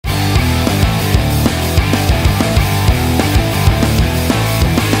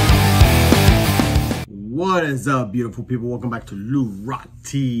What is up, beautiful people? Welcome back to Lou Rock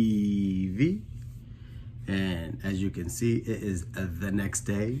TV. And as you can see, it is the next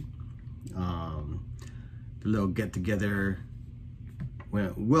day. The little get together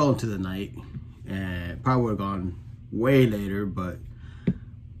went well into the night, and probably would have gone way later, but a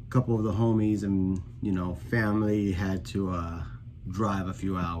couple of the homies and family had to drive a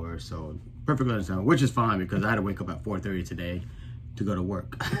few hours, so perfectly understandable, which is fine because I had to wake up at 4:30 today to go to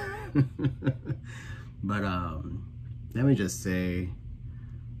work. But let me just say,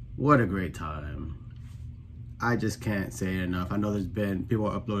 what a great time. I just can't say it enough. I know there's been people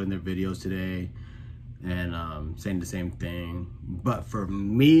uploading their videos today and saying the same thing, but for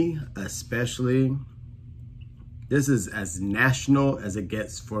me especially, this is as national as it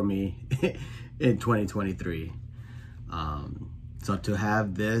gets for me in 2023. So to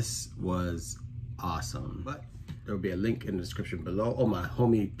have this was awesome. But there will be a link in the description below. Oh, my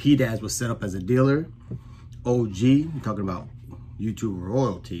homie P-Daz was set up as a dealer. OG, I'm talking about YouTube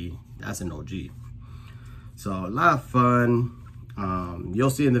royalty. That's an OG. So a lot of fun. You'll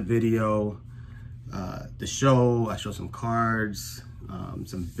see in the video the show. I showed some cards,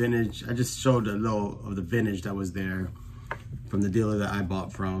 some vintage. I just showed a little of the vintage that was there from the dealer that I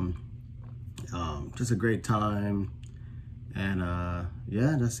bought from. Just a great time. And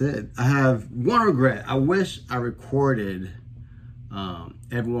yeah, that's it. I have one regret. I wish I recorded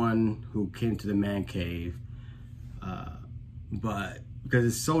everyone who came to the man cave, but because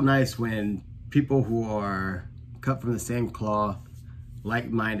it's so nice when people who are cut from the same cloth,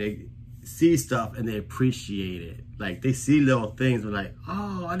 like-minded, see stuff and they appreciate it. Like they see little things, they're like,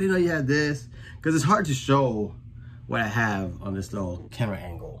 oh, I didn't know you had this. Because it's hard to show what I have on this little camera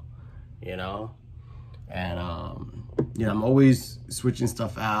angle, and I'm always switching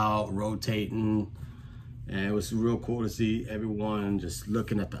stuff out, rotating, and it was real cool to see everyone just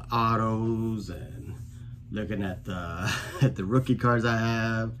looking at the autos and looking at the at the rookie cards I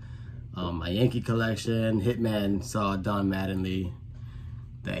have, my Yankee collection. Hitman saw Don Mattingly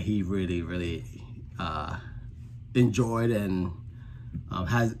that he really enjoyed and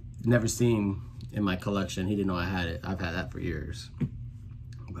has never seen in my collection. He didn't know I had it. I've had that for years,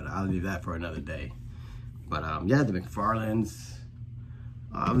 but I'll leave that for another day. But yeah, the McFarlands,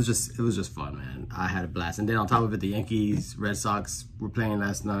 it was just fun, man. I had a blast. And then on top of it, the Yankees, Red Sox were playing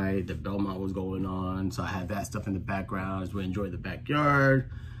last night. The Belmont was going on, so I had that stuff in the background as we enjoyed the backyard.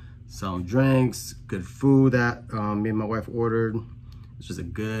 Some drinks, good food that me and my wife ordered. It's just a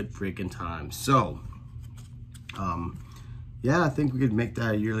good freaking time. So, yeah, I think we could make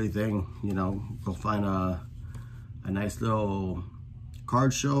that a yearly thing. Go find a nice little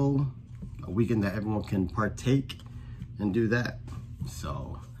card show, a weekend that everyone can partake and do that.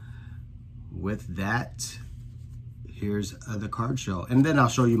 So with that, here's the card show, and then I'll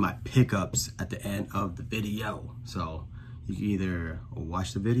show you my pickups at the end of the video, so you can either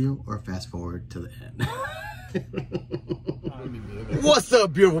watch the video or fast forward to the end. What's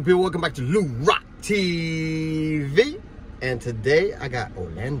up, beautiful people? Welcome back to Lou Rock TV, and today I got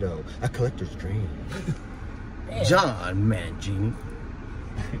Orlando, a collector's dream, John Mangini,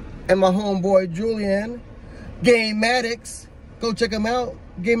 and my homeboy Julian, Game Maddox. Go check him out,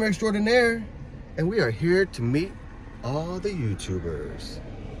 gamer extraordinaire. And we are here to meet all the YouTubers.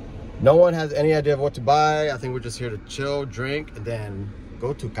 No one has any idea of what to buy. I think we're just here to chill, drink, and then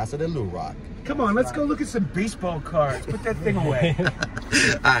go to Casa de Lou Rock. Come on, let's go look at some baseball cards. Put that thing away. All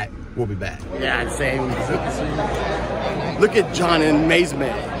right, we'll be back. Yeah, same. Look at John in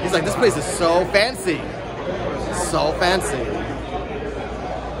amazement. He's like, this place is so fancy. So fancy.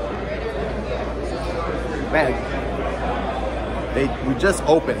 Man, we just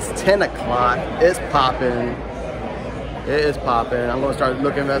opened. It's 10 o'clock. It's popping. It is popping. I'm gonna start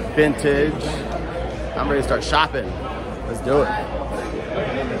looking at vintage. I'm ready to start shopping. Let's do it.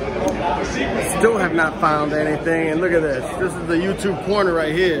 Still have not found anything. And look at this. This is the YouTube corner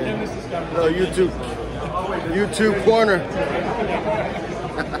right here. Little YouTube corner.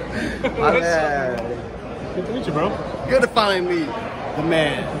 My man. Good to meet you, bro. Good to finally meet the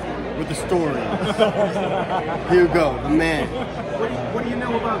man with the story. Here we go, the man. What do you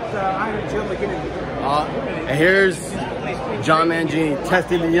know about Iron Joe McGinnis? And here's John Mangini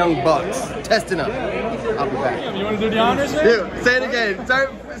testing the young bucks. Testing them. I'll be back. You want to do the honors, man? Dude, say it again.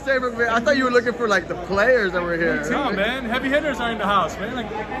 I thought you were looking for like the players that were here. No, man. Heavy hitters are in the house, man.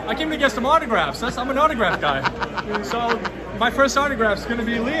 Like, I came to get some autographs. I'm an autograph guy. So my first autograph is going to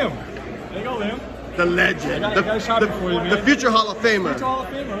be Liam. There you go, Liam. The legend. I got a shopper for you, man. The future Hall of Famer. Future Hall of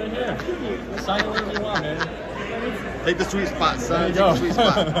Famer right here. Sign whatever you want, man. Take the sweet spot, son. Take the sweet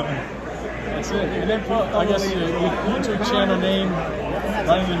spot. That's it. And then put, I guess, your YouTube channel name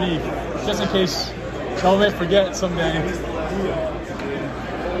right underneath, just in case Don't let forget someday.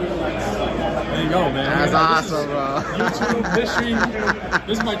 There you go, man. That's awesome, bro. YouTube history.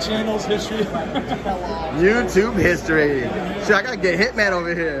 This is my channel's history. YouTube history. Shit, I gotta get Hitman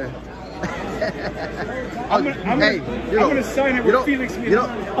over here. I'm gonna sign it with Felix. You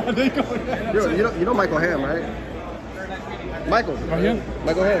know Michael Ham, right? Michael. Oh, yeah?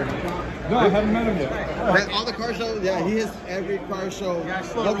 Michael Ham. No, I haven't met him yet. All the car shows, yeah, he is every car show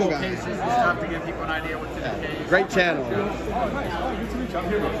local guy. Cases and stuff to give people an idea what's in the case. Great channel.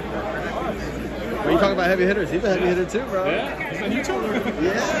 When you talk about heavy hitters, he's a heavy hitter too, bro. Yeah? He's on YouTube?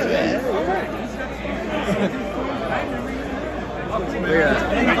 Yeah, man.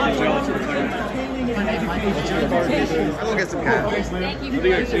 We'll get some cash.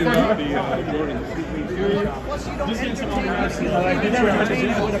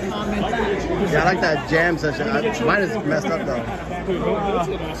 Yeah, I like that jam session. Mine is messed up though.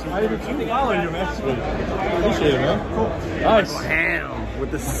 Appreciate it, man. Nice. Damn,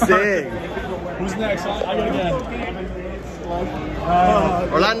 with the sig. Who's next? I gotta get.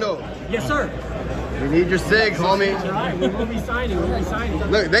 Orlando, Yes, sir. we need your sig, homie. All right, we will be signing.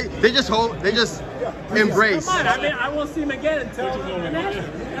 Look, they just embrace. Come on, I mean, I won't see him again until.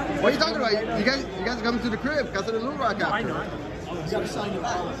 What are you talking about? You guys are coming to the crib. Got to the Little Rock out. I know. You gotta sign it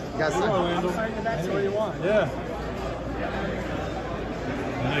back. You guys sign. Orlando. What you want? Yeah.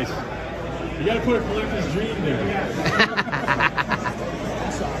 Nice. You gotta put a collector's dream there.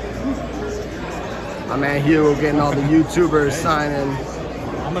 My man Hugh getting all the YouTubers signing.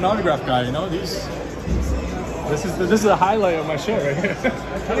 I'm an autograph guy, you know. This is the highlight of my show right here.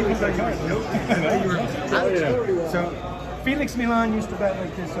 So, Felix Milan used to bet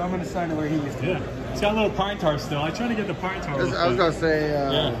like this, so I'm gonna sign it where he used to. Yeah. It's got a little pine tar still. I try to get the pine tar. I was gonna say,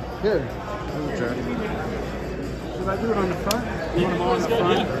 here. Should I do it on the front? You want them all on the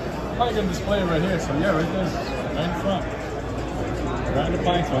front? Yeah. Probably gonna display it right here. So yeah, right there, right in front, right in the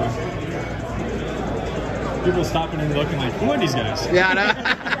pine tar. People stopping and looking like, who are these guys? Yeah, I know.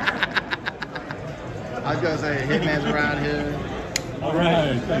 I was gonna say, Hitman's around here. All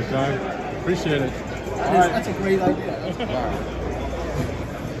right, thanks, John. Appreciate it. All right. That's a great idea.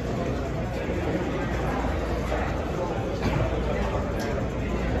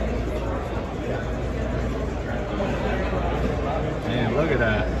 Man, look at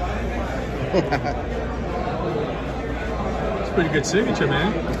that. It's a pretty good signature,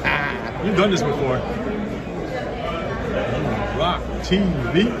 man. You've done this before. Rock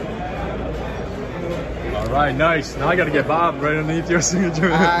TV. All right, nice. Now I got to get Bob right underneath your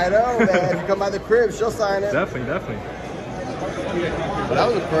signature. I know, man. If you come by the crib, she'll sign it. Definitely. Well, that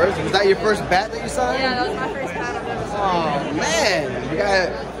was the first. Was that your first bat that you signed? Yeah, that was my first bat I've ever signed. Oh man, you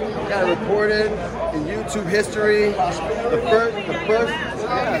got it recorded in YouTube history. The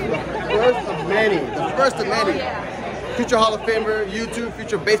first of many. Future Hall of Famer, YouTube,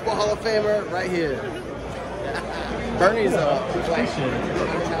 future Baseball Hall of Famer, right here. Bernie's I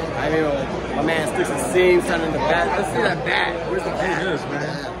mean, my man Sticks and Seams signing the bat. Let's see that bat. Where's the bat? It is,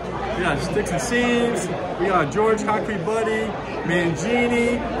 man. We got Sticks and Seams. We got George Concrete Buddy,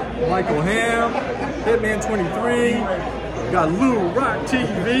 Mangini, Michael Ham, Hitman 23. We got Lou Rock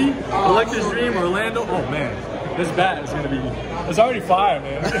TV, Collector's Dream, Orlando. Oh man, this bat is gonna be. It's already fire,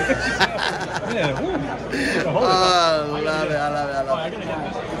 man. Man, woo. I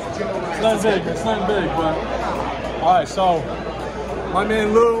love it. It's not big, but all right. So my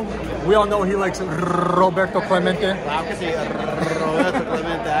man Lou, we all know he likes Roberto Clemente.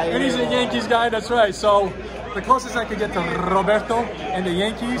 And he's a Yankees guy, that's right. So the closest I could get to Roberto and the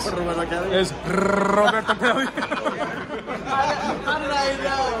Yankees is Roberto Kelly. How did I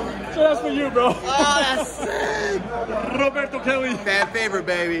know? So that's for you, bro. Oh, that's sick. Roberto Kelly. Fan favorite,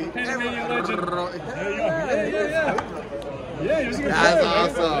 baby. Panamanian legend. There you go. Yeah, he was a good That's player, man.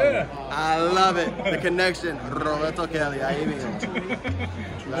 awesome. Yeah. I love it. The connection. Roberto Kelly. I There you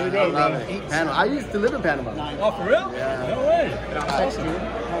love go, bro. it. Panama. I used to live in Panama. Oh, for real? Yeah. No way.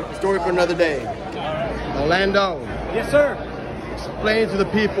 Story for another day. Orlando. Yes, sir. Explain to the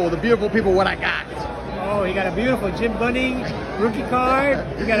people, the beautiful people, what I got. Oh, you got a beautiful Jim Bunning rookie card.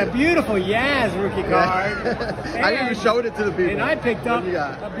 You got a beautiful Yaz rookie card. I even showed it to the people. And I picked up What you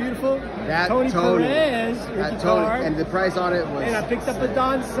got? a beautiful That Tony Perez That rookie Tony. card. And the price on it was. And I picked up a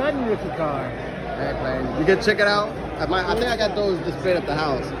Don Sutton rookie card. Hey, man, you can check it out. I think I got those displayed at the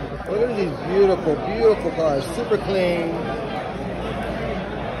house. Look at these beautiful, beautiful cars. Super clean.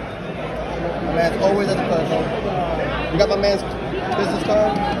 My man's always at the car show. You got my man's business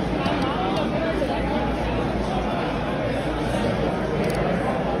card?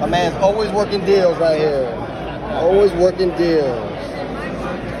 My man's always working deals right here. Always working deals.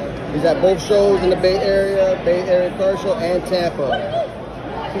 He's at both shows in the Bay Area Car Show and Tampa.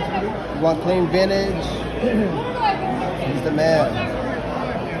 You want clean vintage? He's the man.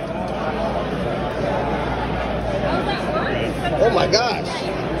 Oh my gosh,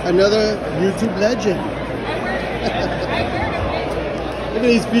 another YouTube legend. Look at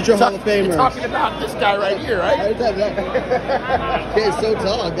these future Hall of Famers. You're talking about this guy right here, right? Getting so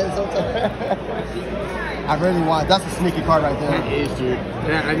tall, getting so tall. I really want, that's a sneaky card right there. It is, dude.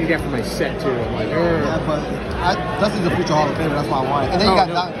 Yeah, I need that for my set too. I'm like, Yeah, but this is a future Hall of Famer, that's why I want it. And then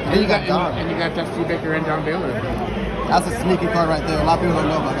you got Don. And you got Dusty Baker and Don Baylor. That's a sneaky card right there. A lot of people don't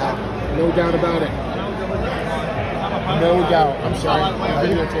know about that. No doubt about it. No doubt. I'm sorry. I'm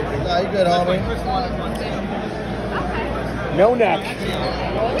videotaping. Nah, you good, homie. No neck.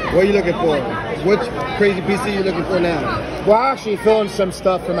 What are you looking for? Which crazy PC are you looking for now? Well, I'm actually filling some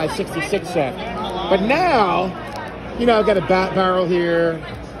stuff for my 66 set. But now, you know, I've got a bat barrel here.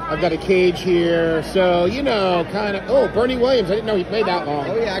 I've got a cage here. So, you know, kind of. Oh, Bernie Williams. I didn't know he played that long.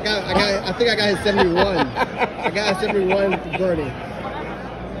 Oh yeah, I think I got his 71. I got his 71 for Bernie.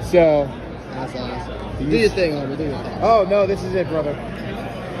 So. That's awesome. Do your thing, homie. Do your thing. Oh no, this is it, brother.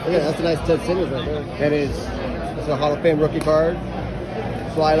 Yeah, that's a nice Ted Singers right there. That is. It's a Hall of Fame rookie card.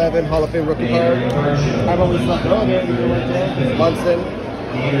 Fly 11 Hall of Fame rookie card. I've always loved it. Oh, there you go right there. Munson.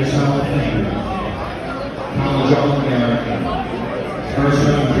 First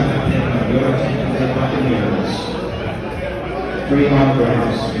round draft pick by your team, the Buccaneers. 3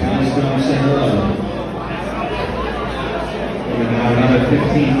 autographs. Guys, don't say hello. We have another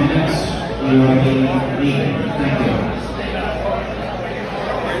 15 minutes. You will be leaving. Thank you.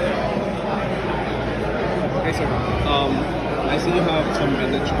 Hey sir, I see you have some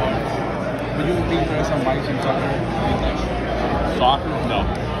vintage cards. Would you be interested in buying some soccer vintage? Soccer? No.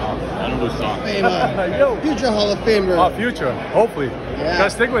 I don't do soccer. Hey, man. Future Hall of Famer. Oh, future. Hopefully. Yeah. Gotta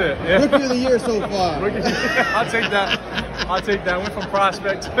stick with it. Yeah. Rookie of the year so far. I'll take that. I'll take that. Went from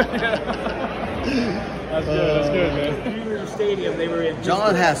prospect. Yeah. That's good. That's good, man. Stadium, they were in.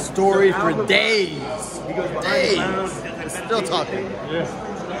 John has stories for days. Days. Still talking. Yeah.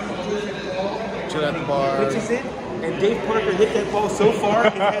 Chill at the bar. And Dave Parker hit that ball so far,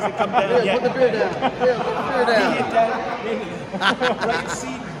 it hasn't come down yet. Put the beer down. Yeah, put the beer down. Right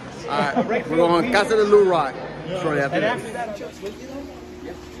seat. All right, we're going Casa de Lou Rock shortly after this.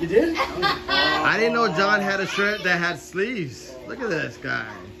 You did? I didn't know John had a shirt that had sleeves. Look at this guy.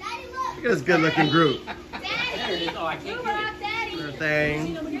 Look at this good looking group. Good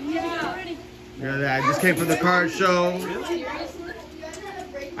thing. Yeah, I just came from the card show.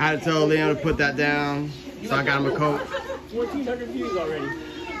 I had to tell Liam to put that down, so I got him a coat. 1,400 views already.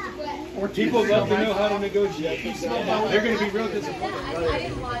 People love to know how to negotiate. They're going to be real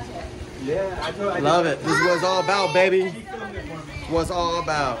disappointed. Yeah, Love it. This is what it's all about, baby. It's what it's all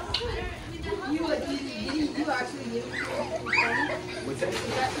about.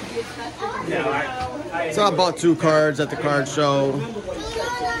 So I bought 2 cards at the card show.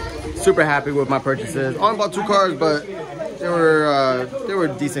 Super happy with my purchases. I only bought 2 cards, but they were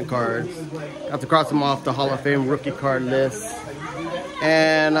decent cards. Got to cross them off the Hall of Fame rookie card list.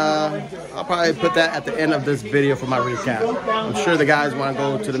 And I'll probably put that at the end of this video for my recap. I'm sure the guys want to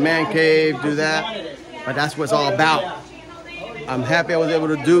go to the man cave, do that, but that's what it's all about. I'm happy I was able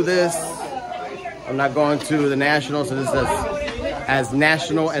to do this. I'm not going to the National, so this is as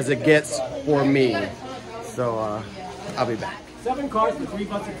national as it gets for me. So I'll be back. 7 cards for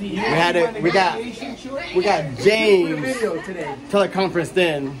 $3 a piece. We got James teleconferenced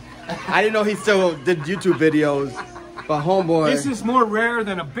in. I didn't know he still did YouTube videos. But homeboy, This is more rare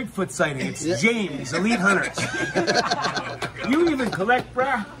than a Bigfoot sighting. It's James, Elite Hunters. You even collect,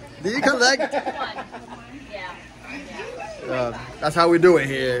 bruh? do you collect? That's how we do it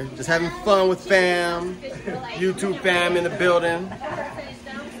here. Just having fun with fam. YouTube fam in the building.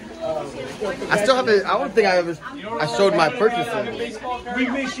 I still haven't, I don't think I showed my purchases.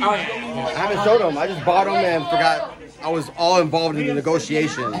 I haven't showed them. I just bought them and forgot I was all involved in the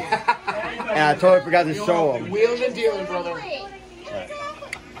negotiations. And I totally forgot to show them. Wheeling and dealing, brother.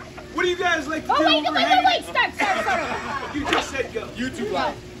 What do you guys like to do? Wait, start. You just said go. YouTube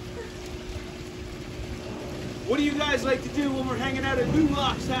live. What do you guys like to do when we're hanging out at Lou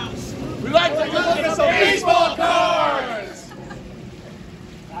Lock's house? We like to look at some baseball cards.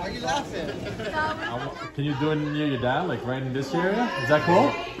 Why are you laughing? Can you do it near your dad, like right in this area? Is that cool?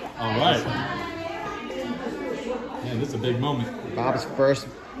 All right. Man, this is a big moment. Bob's first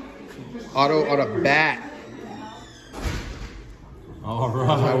auto on a bat. All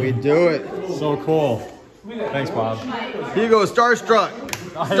That's how right. we do it. So cool. Thanks, Bob. Here you go, Starstruck.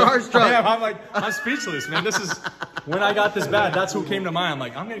 Starstruck. I'm speechless, man. This is when I got this bad, that's who came to mind. I'm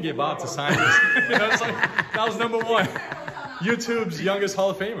like, I'm gonna get Bob to sign this. You know, it's like that was number one. YouTube's youngest Hall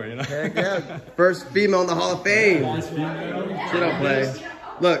of Famer, you know? Heck yeah. First female in the Hall of Fame. She don't play.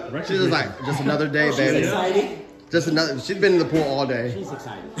 Look, she's just like, just another day, baby. She's excited. Just another, she's been in the pool all day. She's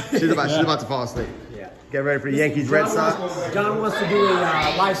excited. She's about to fall asleep. Yeah. Get ready for the Yankees Red Sox. John wants to do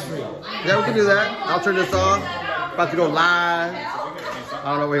a live stream. Yeah, we can do that. I'll turn this off. About to go live. I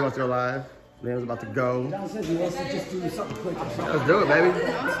don't know where he wants to go live. Liam's about to go. John says he wants to just do something quick or something. Let's do it, baby.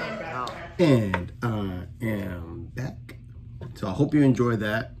 And I am back. So I hope you enjoyed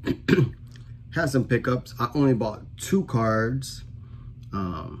that. Had some pickups. I only bought 2 cards.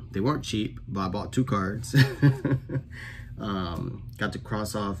 They weren't cheap, but I bought 2 cards. Got to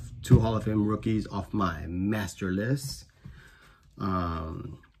cross off 2 Hall of Fame rookies off my master list.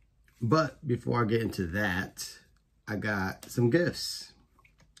 But before I get into that, I got some gifts.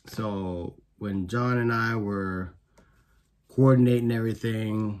 So when John and I were coordinating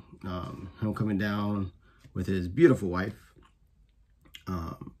everything, him coming down with his beautiful wife,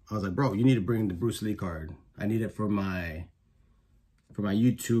 I was like, bro, you need to bring the Bruce Lee card. I need it for my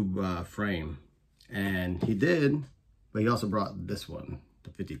YouTube frame. And he did, but he also brought this one,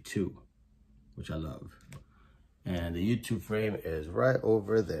 the 52, which I love. And the YouTube frame is right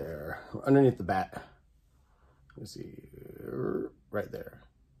over there, underneath the bat. Let's see, right there.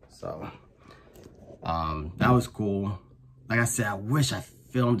 So, that was cool. Like I said, I wish I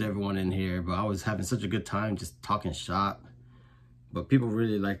filmed everyone in here, but I was having such a good time just talking shop. But people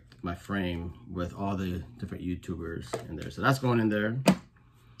really liked my frame with all the different YouTubers in there. So that's going in there.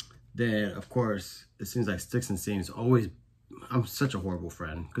 Then, of course, it seems like Sticks and Seams always, I'm such a horrible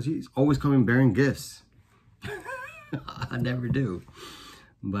friend because he's always coming bearing gifts. I never do.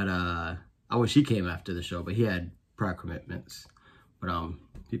 But I wish he came after the show, but he had prior commitments. But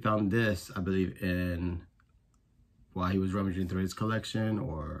he found this, I believe, in while he was rummaging through his collection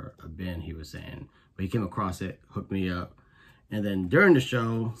or a bin, he was saying. But he came across it, hooked me up. And then during the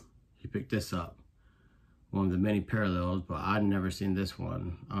show, he picked this up. One of the many parallels, but I'd never seen this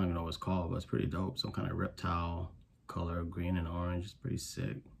one. I don't even know what it's called, but it's pretty dope. Some kind of reptile color, green and orange. It's pretty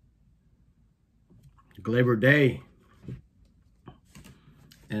sick. Labor Day.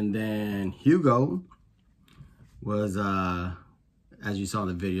 And then Hugo was, as you saw in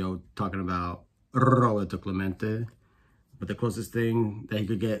the video, talking about Roberto Clemente. But the closest thing that he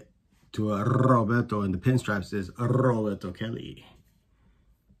could get to a Roberto in the pinstripes is Roberto Kelly.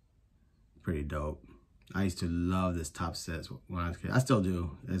 Pretty dope. I used to love this top set when I was a kid. I still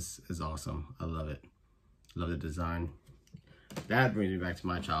do. It's awesome. I love it. Love the design. That brings me back to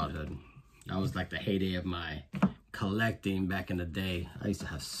my childhood. That was like the heyday of my collecting back in the day. I used to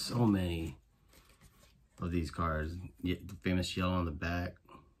have so many of these cards. The famous yellow on the back.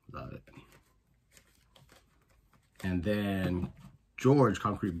 Love it. And then George,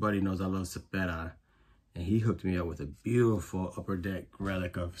 Concrete Buddy, knows I love Cepeda. And he hooked me up with a beautiful upper deck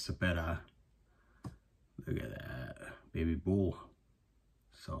relic of Cepeda. Look at that. Baby bull.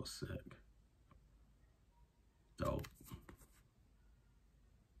 So sick. Dope.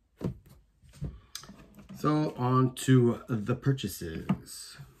 So on to the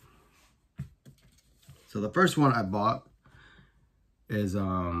purchases. So the first one I bought is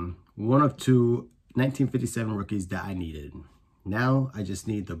one of 2 1957 rookies that I needed. Now I just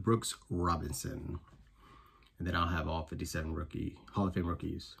need the Brooks Robinson. And then I'll have all 57 Hall of Fame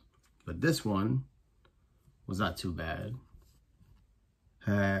rookies. But this one was not too bad.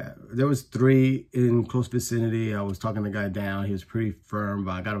 There was 3 in close vicinity. I was talking the guy down. He was pretty firm,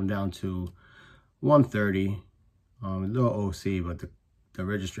 but I got him down to 130. A little OC, but the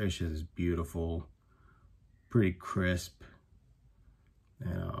registration is beautiful. Pretty crisp.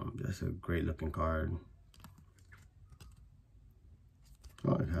 And that's a great looking card.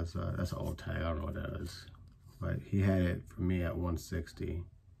 Oh, it has that's an old tag. I don't know what that is. But he had it for me at 160.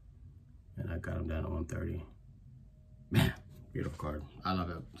 And I got him down to 130. Man, beautiful card. I love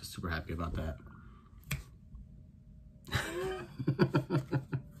it. Just super happy about that.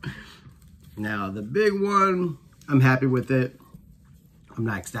 Now, the big one, I'm happy with it. I'm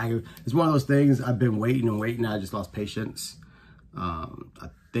not ecstatic. It's one of those things I've been waiting and waiting. I just lost patience. I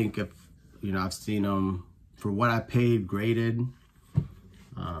think if, I've seen them for what I paid graded.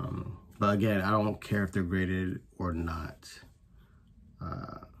 But again, I don't care if they're graded or not.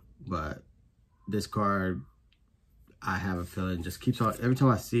 But this card, I have a feeling just keeps on, every time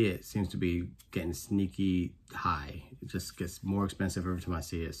I see it, seems to be getting sneaky high. It just gets more expensive every time I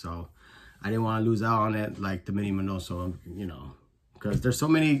see it. So I didn't want to lose out on it like the Mini Minoso, because there's so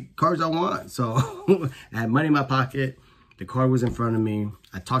many cards I want. So I had money in my pocket. The card was in front of me.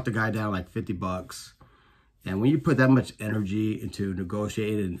 I talked the guy down like 50 bucks. And when you put that much energy into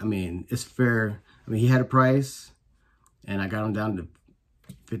negotiating, I mean, it's fair. I mean, he had a price, and I got him down to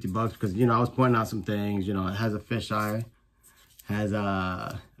 $50 because, you know, I was pointing out some things. You know, it has a fisheye, has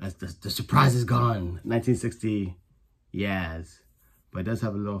the surprise is gone, 1960 Yaz, but it does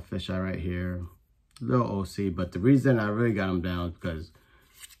have a little fisheye right here, a little OC. But the reason I really got him down is because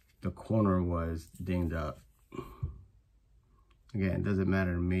the corner was dinged up. Again, it doesn't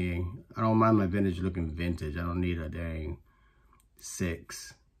matter to me. I don't mind my vintage looking vintage. I don't need a dang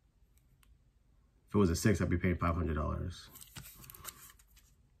 6. If it was a 6, I'd be paying $500.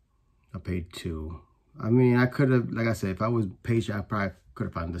 I paid $2. I mean, I could have, like I said, if I was patient, I probably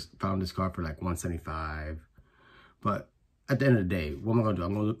could have found this car for like $175. But at the end of the day, what am I gonna do?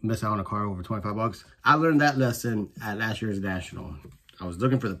 I'm gonna miss out on a car over $25. I learned that lesson at last year's National. I was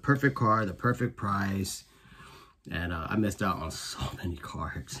looking for the perfect car, the perfect price, and I missed out on so many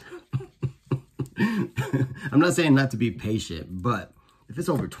cards. I'm not saying not to be patient, but if it's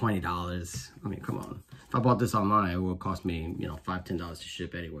over $20, I mean, come on. If I bought this online, it will cost me, you know, $5, $10 to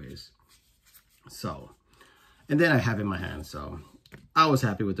ship anyways. So, and then I have it in my hand, so I was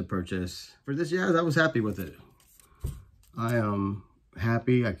happy with the purchase. For this year, I was happy with it. I am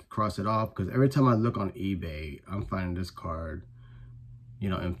happy I could cross it off because every time I look on eBay, I'm finding this card, you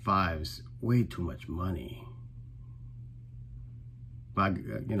know, in 5s, way too much money. But,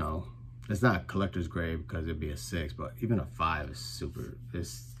 you know, it's not a collector's grade because it'd be a 6, but even a 5 is super,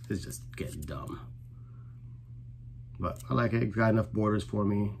 it's just getting dumb. But I like it. It's got enough borders for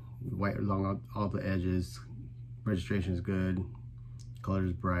me. White along all the edges. Registration is good. Color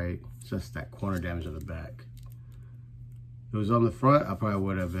is bright. It's just that corner damage on the back. If it was on the front, I probably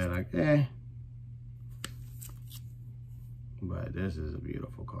would have been like, eh. But this is a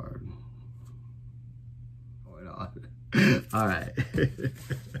beautiful card. All right.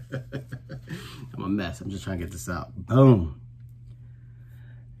 I'm a mess. I'm just trying to get this out. Boom.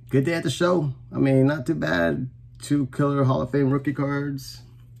 Good day at the show. I mean, not too bad. 2 killer Hall of Fame rookie cards.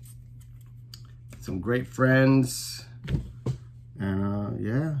 Some great friends. And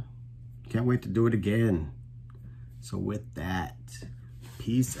yeah, can't wait to do it again. So with that,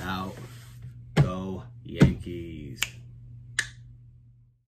 peace out. Go Yankees.